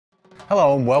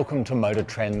Hello and welcome to Motor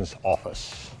Trend's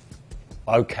office.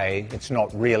 Okay, it's not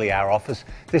really our office.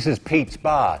 This is Pete's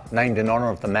Bar, named in honour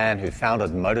of the man who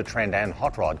founded Motor Trend and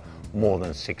Hot Rod more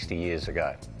than 60 years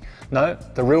ago. No,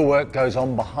 the real work goes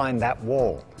on behind that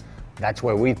wall. That's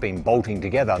where we've been bolting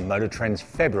together Motor Trend's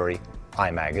February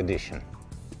iMag edition.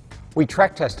 We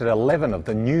track tested 11 of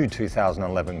the new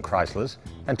 2011 Chryslers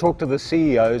and talked to the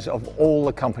CEOs of all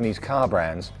the company's car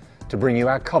brands to bring you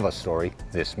our cover story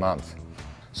this month.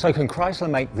 So can Chrysler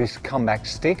make this comeback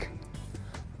stick?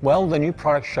 Well, the new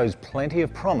product shows plenty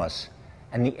of promise,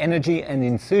 and the energy and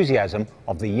enthusiasm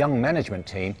of the young management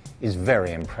team is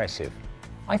very impressive.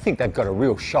 I think they've got a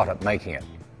real shot at making it.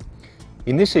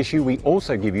 In this issue, we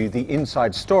also give you the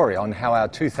inside story on how our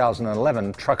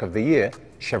 2011 Truck of the Year,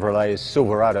 Chevrolet's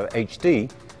Silverado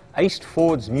HD, aced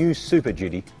Ford's new Super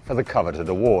Duty for the coveted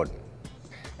award.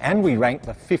 And we rank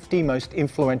the 50 most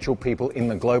influential people in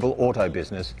the global auto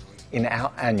business in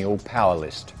our annual Power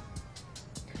List.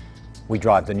 We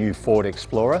drive the new Ford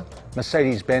Explorer,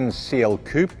 Mercedes-Benz CL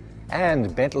Coupe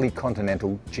and Bentley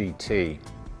Continental GT.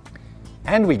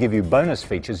 And we give you bonus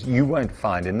features you won't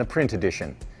find in the print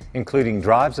edition, including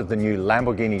drives of the new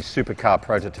Lamborghini supercar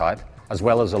prototype, as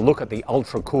well as a look at the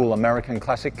ultra-cool American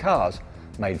classic cars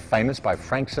made famous by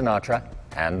Frank Sinatra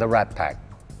and the Rat Pack.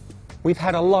 We've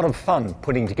had a lot of fun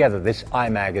putting together this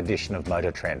iMag edition of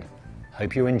Motor Trend.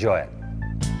 Hope you enjoy it.